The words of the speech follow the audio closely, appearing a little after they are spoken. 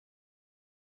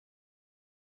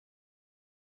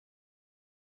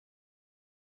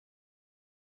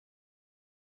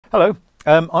Hello,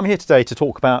 I'm here today to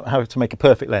talk about how to make a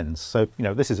perfect lens. So,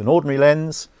 this is an ordinary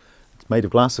lens, it's made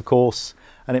of glass of course,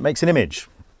 and it makes an image.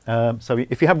 So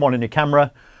if you have one in your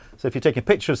camera, so if you take a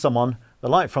picture of someone, the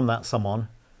light from that someone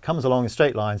comes along in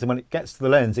straight lines, and when it gets to the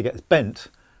lens it gets bent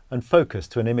and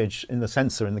focused to an image in the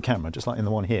sensor in the camera, just like in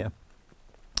the one here.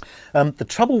 The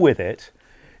trouble with it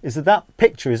is that that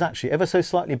picture is actually ever so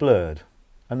slightly blurred,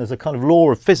 and there's a kind of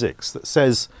law of physics that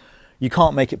says you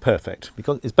can't make it perfect,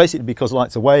 because it's basically because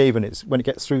light's a wave, and when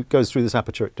it goes through this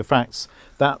aperture, it diffracts.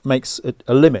 That makes it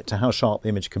a limit to how sharp the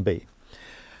image can be.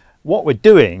 What we're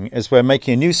doing is we're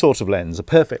making a new sort of lens, a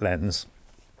perfect lens,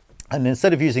 and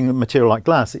instead of using a material like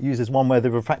glass, it uses one where the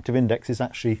refractive index is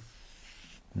actually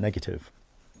negative.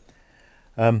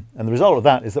 And the result of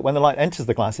that is that when the light enters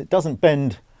the glass, it doesn't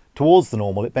bend towards the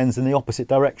normal, it bends in the opposite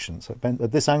direction. So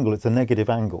at this angle, it's a negative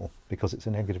angle because it's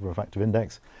a negative refractive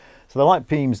index. So the light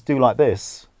beams do like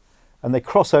this, and they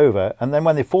cross over, and then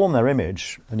when they form their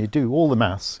image, and you do all the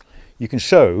maths, you can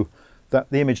show that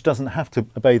the image doesn't have to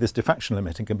obey this diffraction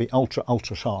limit and can be ultra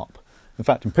sharp. In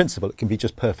fact, in principle, it can be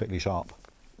just perfectly sharp.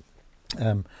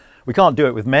 We can't do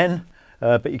it with men,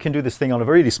 but you can do this thing on a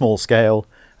really small scale,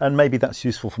 and maybe that's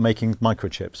useful for making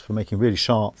microchips, for making really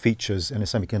sharp features in a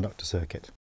semiconductor circuit.